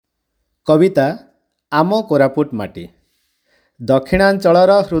कविता आम कोरापुट माटी। दक्षिणांचलर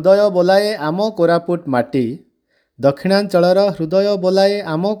हृदय बोलाए आम कोरापुट माटी। दक्षिणांचलर हृदय बोलाए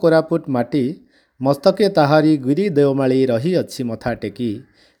आम कोरापुट माटी। मस्तके ताहारी गिरी देवमाली रही अच्छी मथा टेकी।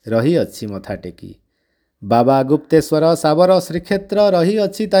 रही अच्छी मथा टेकी। बाबा गुप्तेश्वर साबर श्रीक्षेत्र रही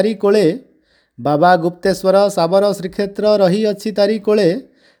अच्छी तारी कोले। बाबा गुप्तेश्वर साबर श्रीक्षेत्र रही अच्छी तारी कोले।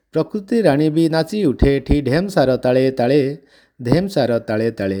 प्रकृति राणी भी नाची उठे एठी ढेमसार ताले ताले। ढेमसार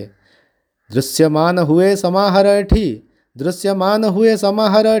ताले ताले। दृश्यमान हुए समाहार एठी। दृश्यमान हुए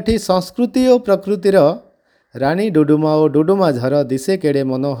समाहार एठी संस्कृति और प्रकृतिर। रानी डुडुमा और डुडुमा झर दिशे केड़े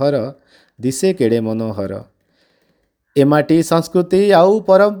मनोहर। दिशे केड़े मनोहर। एमाटी संस्कृति आउ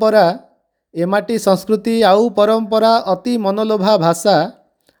परंपरा। एमाटी संस्कृति आउ परंपरा अति मनोलोभा भाषा।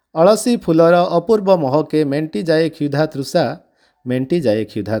 अलसी फुलर अपूर्व महके मेंटी जाए क्षुधा तृषा। मेंटी जाए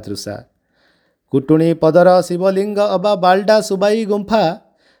क्षुधा तृषा। कुटुणी पदर शिवलिंग अबा बाल्डा सुबाई गुंफा।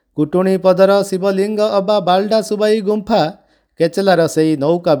 कुटुणी पदर शिवलिंग अबा बाल्डा सुबाई गुंफा। केचलार सेई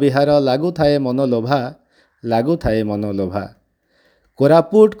नौका विहार लागुथाए मनोलोभा। लागुथाए मनोलोभा।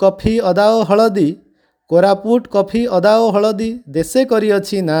 कोरापुट कफी अदाओ हलदी। कोरापुट कफी अदाओ हलदी देशे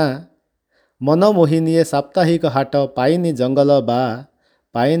करिअछि ना। मनमोहिनी साप्ताहिक हाट पाइन जंगल बा।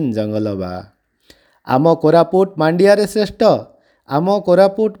 पाइन जंगल बा। आम कोरापुट मांडियारे श्रेष्ठ। आम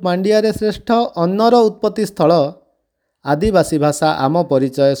कोरापुट मांडियारे श्रेष्ठ अन्नर उत्पत्ति स्थल। आदिवासी भाषा आम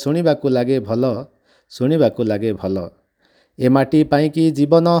परिचय शुणिबाकु लागे भल। शुणिबाकु लागे भल। एमाटी पाइकी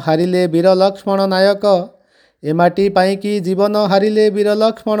जीवन हारिले वीर लक्ष्मण नायक। एमाटी पाइकी जीवन हारिले वीर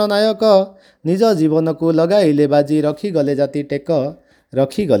लक्ष्मण नायक। निज जीवन को लगाइले बाजी रखिगले जाति टेक।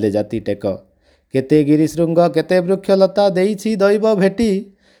 रखिगले जाति टेक। केते गिरिशृंग केते वृक्षलता देइछि दैव भेटी।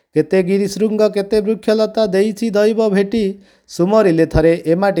 केते गिरिशृंग केते वृक्षलता देइछि दैव भेटी। सुमरिले थरे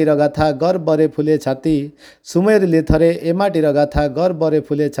एमाटीर गाथा गर्वरे फुले छाती। सुमरिले थरे एमाटीर गाथा गर्वरे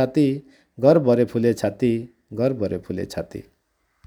फुले छाती। गर्वरे फुले छाती। गर्वरे फुले छाती।